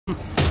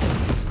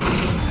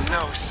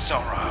No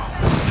sorrow,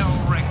 no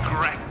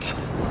regret.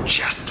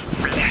 Just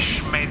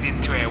flesh made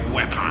into a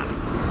weapon.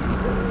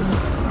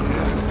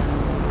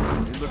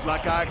 You look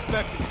like I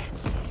expected.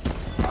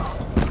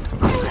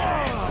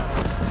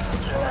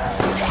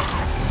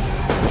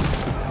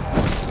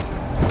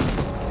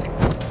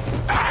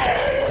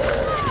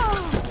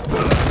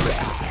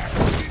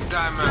 The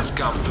time has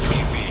come to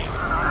reveal.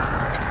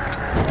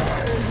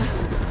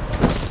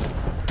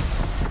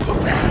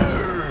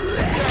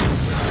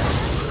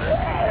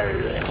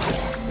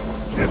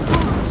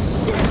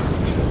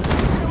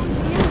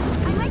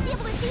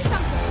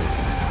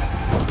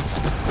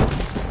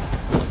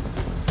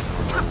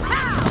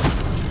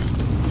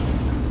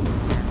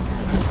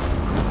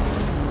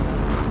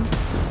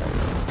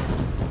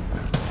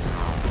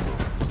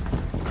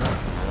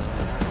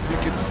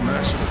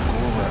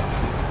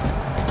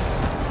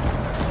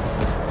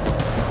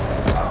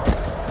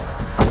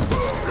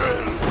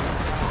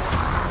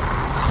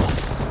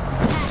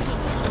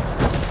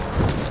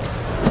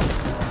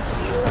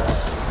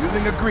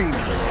 A green.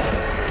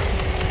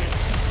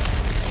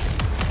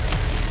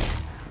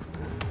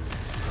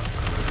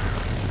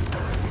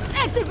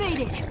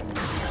 Activated!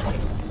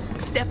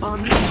 Step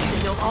on these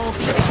and you'll all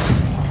be...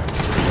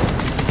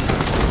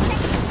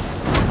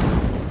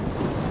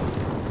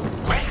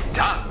 Well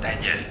done,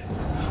 Daniel.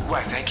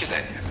 Why, thank you,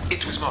 Daniel.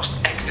 It was most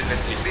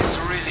excellent. This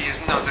really is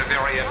not a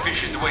very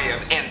efficient way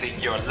of ending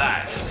your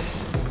life.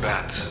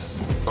 But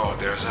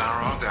orders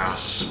are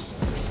orders.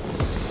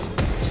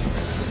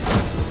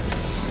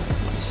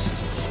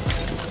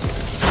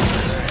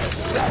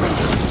 I'm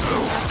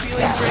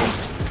feeling great.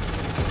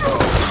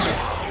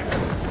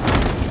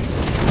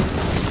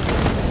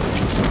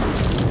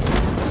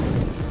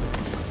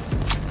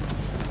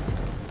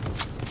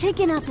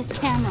 Taking out this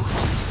camera.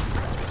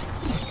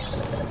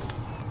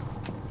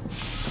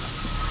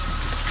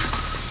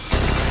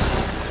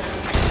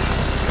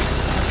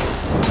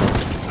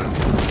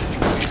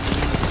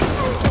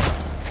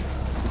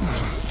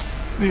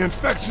 The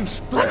infection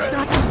spread. Let's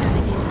not do that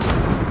again.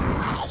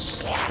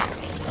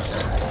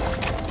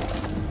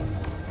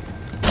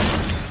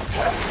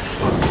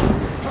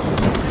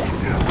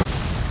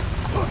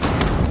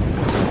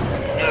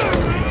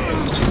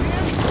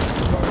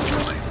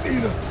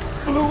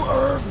 Blue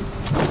herb.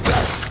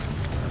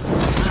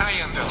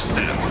 I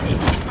understand.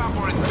 If I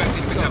were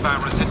infected with the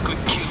virus and could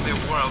kill the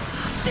world,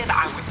 then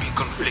I would be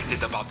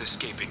conflicted about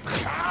escaping.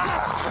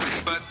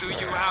 But do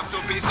you have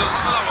to be so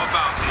slow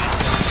about it?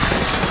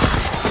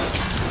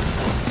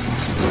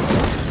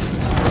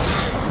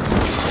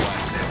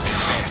 That's the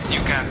best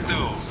you can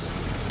do.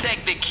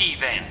 Take the key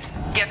then.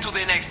 Get to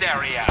the next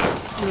area.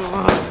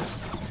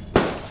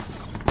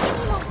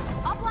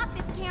 I'll block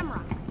this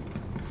camera.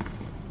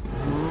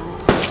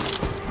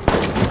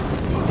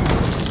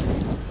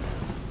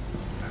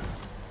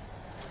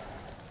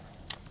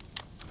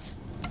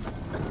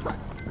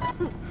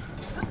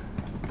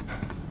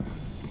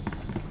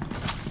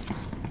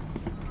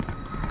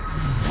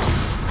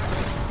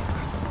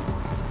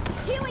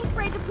 Healing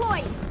spray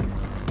deployed.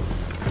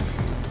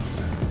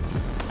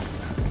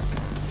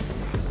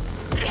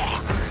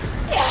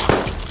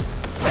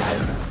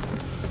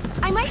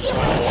 I might be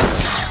able to...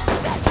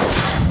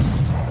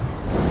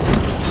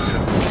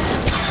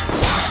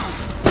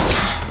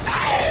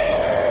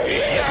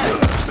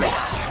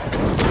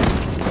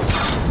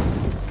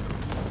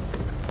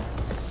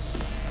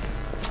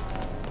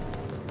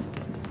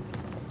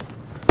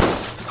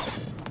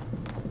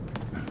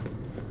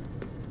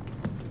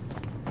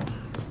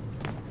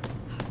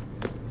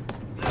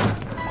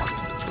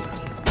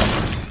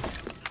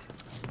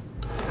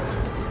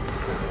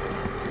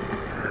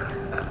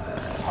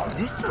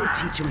 This'll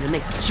teach him to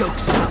make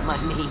jokes about my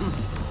name.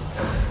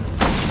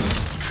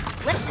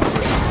 Not good.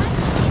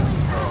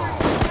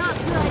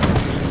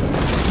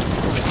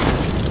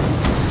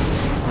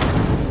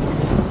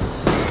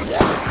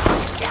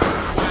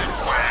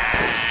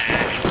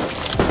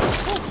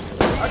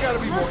 I gotta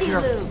be more Lucky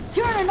careful. Lou,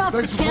 turning off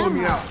Thanks the for pulling me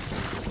camera. out.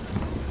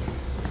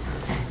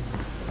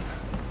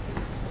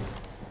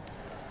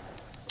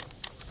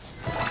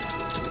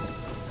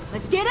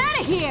 Let's get out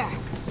of here.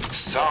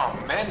 So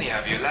many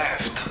of you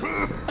left.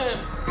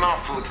 More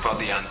food for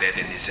the undead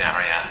in this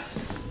area.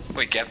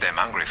 We kept them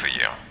hungry for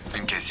you,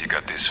 in case you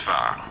got this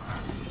far.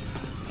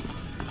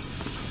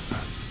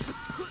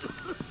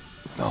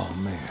 Oh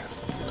man,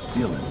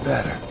 feeling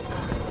better.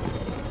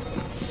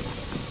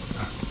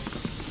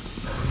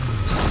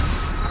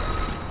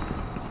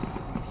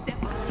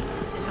 Step on these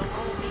and you'll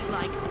all be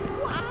like,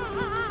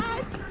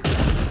 what?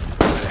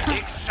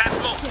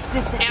 Excitement,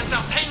 This is...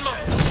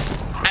 entertainment,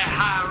 a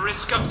high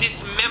risk of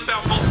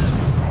dismemberment.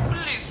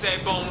 Please say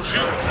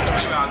bonjour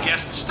to our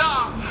guest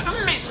star,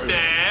 Mr.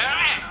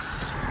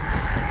 X.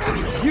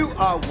 You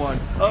are one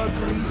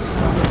ugly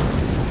son.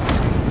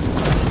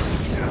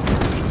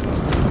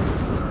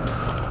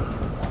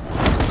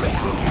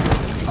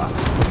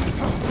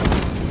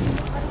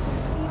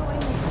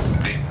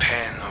 The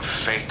pen of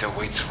fate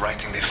awaits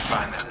writing the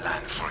final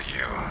line for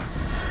you.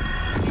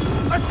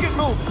 Let's get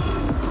moving.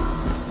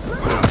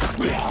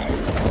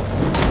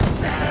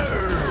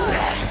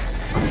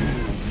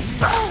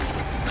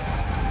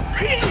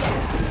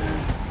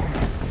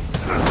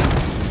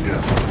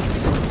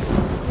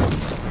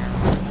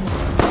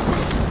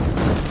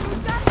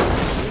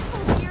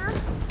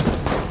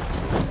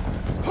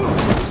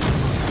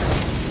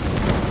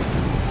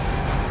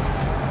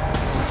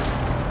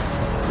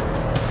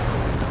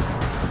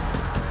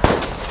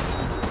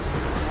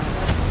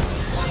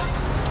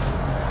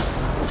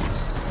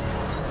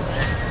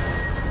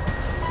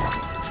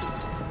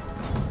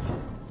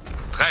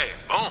 Hey,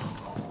 bon.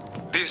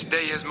 This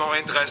day is more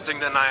interesting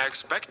than I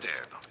expected.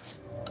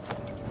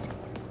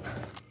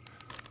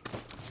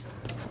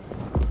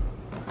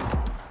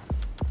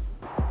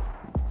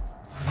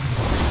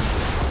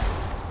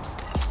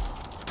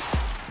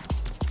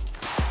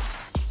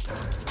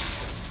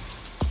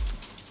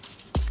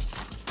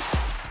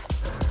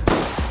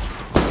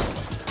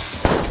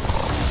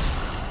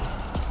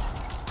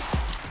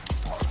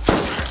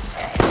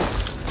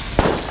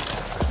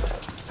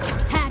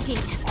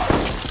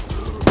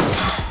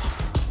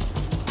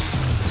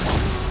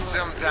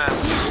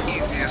 Sometimes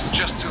it's easiest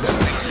just to do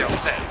things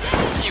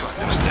yourself. You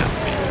understand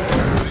me.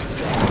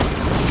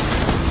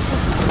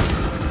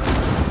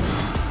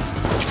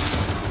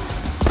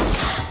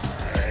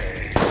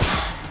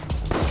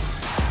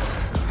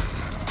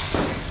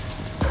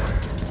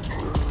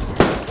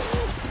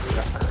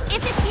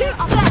 If it's here,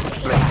 I'll back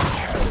it.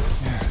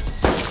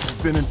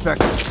 I've been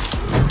infected.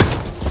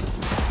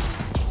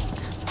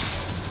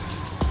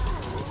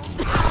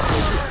 You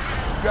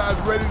guys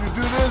ready to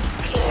do this?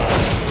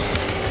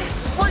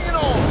 Bring it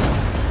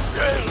on!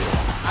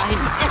 I'm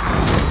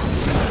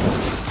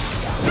excellent.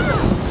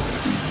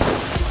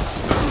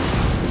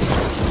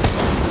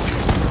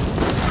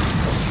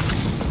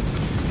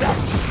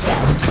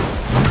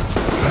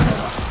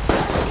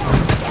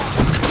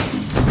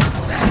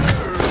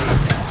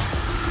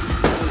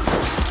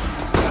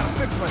 Gotta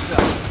fix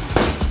myself.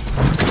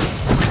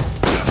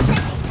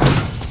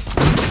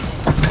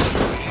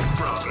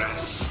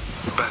 Progress.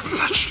 But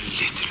such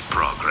little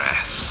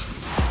progress.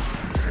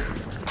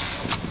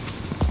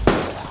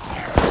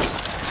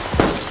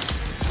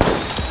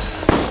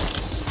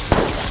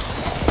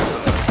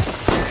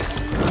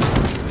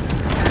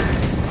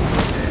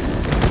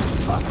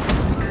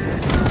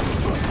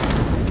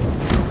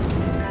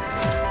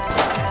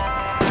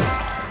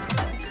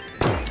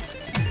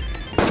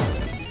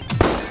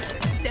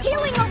 Step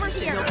Healing on over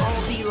this here. and they'll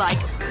all be like,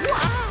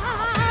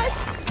 what?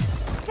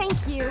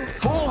 Thank you.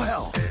 Full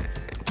health.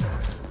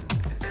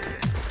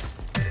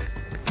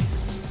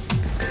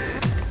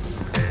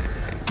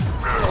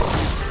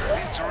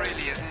 This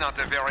really is not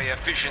a very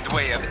efficient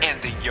way of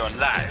ending your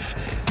life.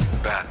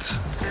 But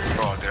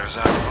orders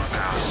are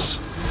orders.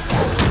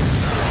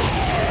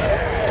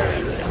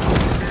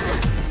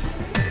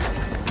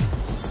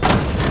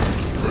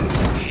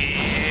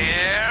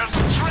 Here's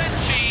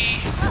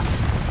Trenchy!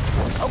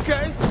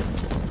 Okay.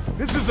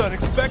 This is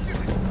unexpected.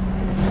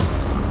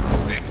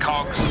 The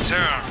cogs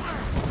turn.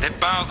 The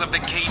bars of the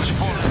cage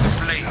fall into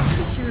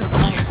place. You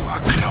are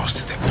close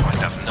to the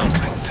point of no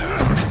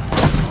return.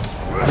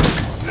 Well,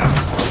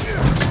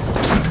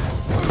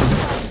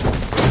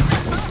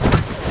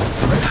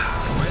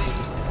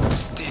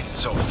 still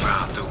so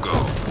far to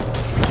go.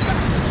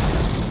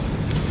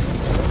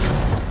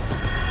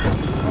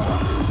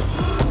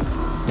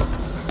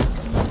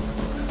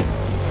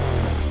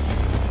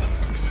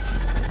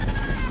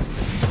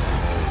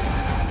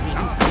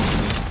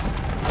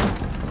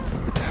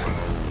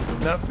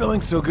 Not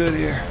feeling so good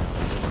here.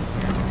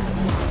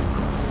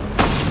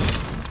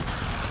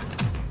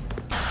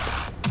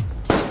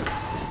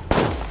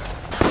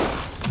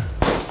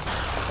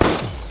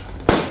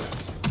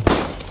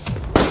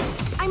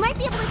 I might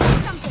be able to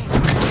see something.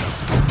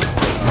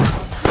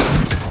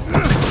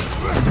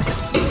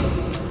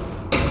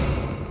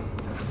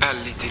 A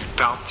little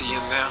party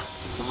in there?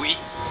 Oui.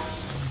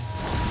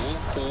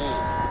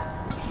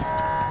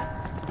 Ooh.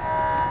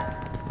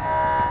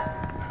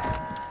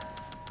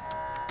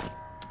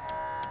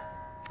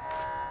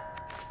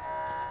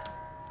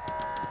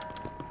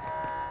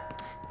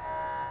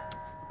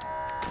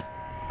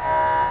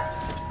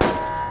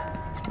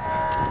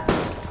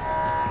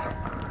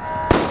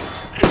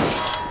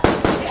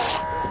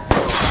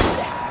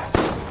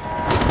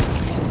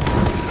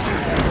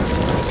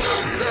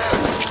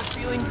 Not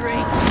feeling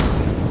great.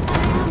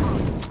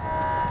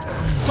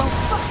 Don't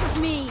fuck with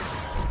me.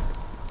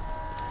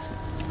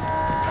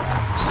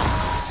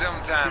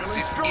 Sometimes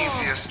it's strong.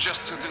 easiest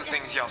just to do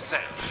things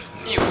yourself.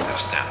 You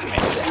understand me.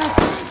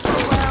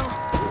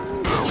 Well,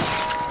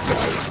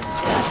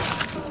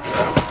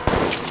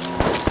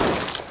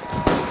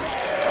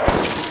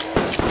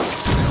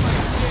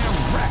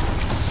 Damn rat.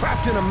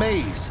 Trapped in a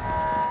maze.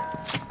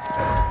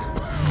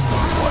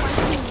 What?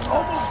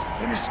 Almost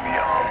finished me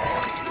off.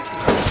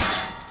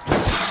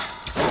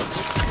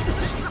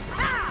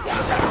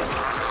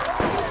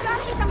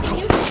 gotta be something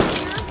useful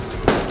here.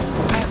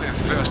 I have a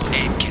first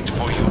aid kit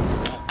for you.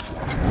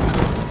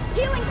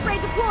 Healing spray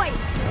deployed.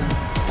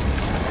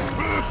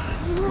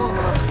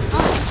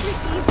 Oh,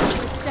 pretty easy,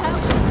 but that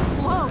was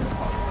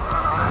close.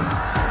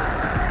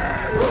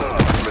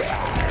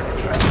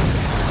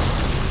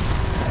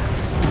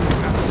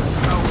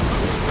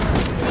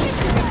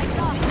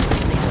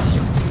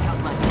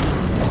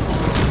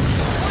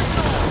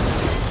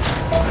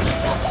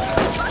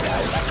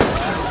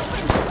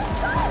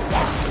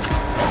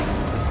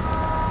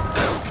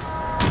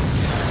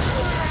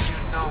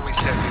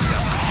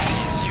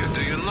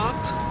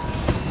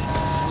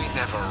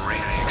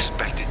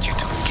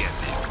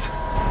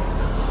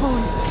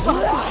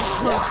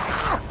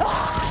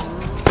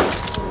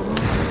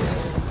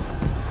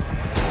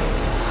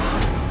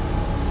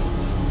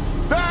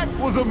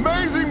 was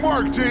amazing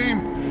work,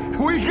 team.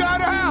 We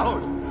got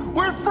out.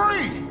 We're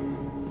free.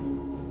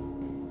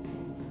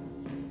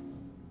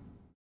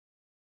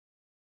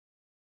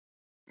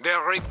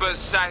 The Reaper's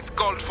scythe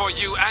called for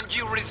you and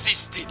you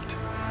resisted.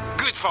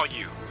 Good for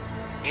you.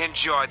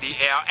 Enjoy the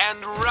air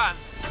and run.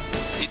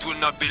 It will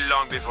not be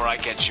long before I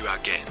catch you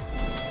again.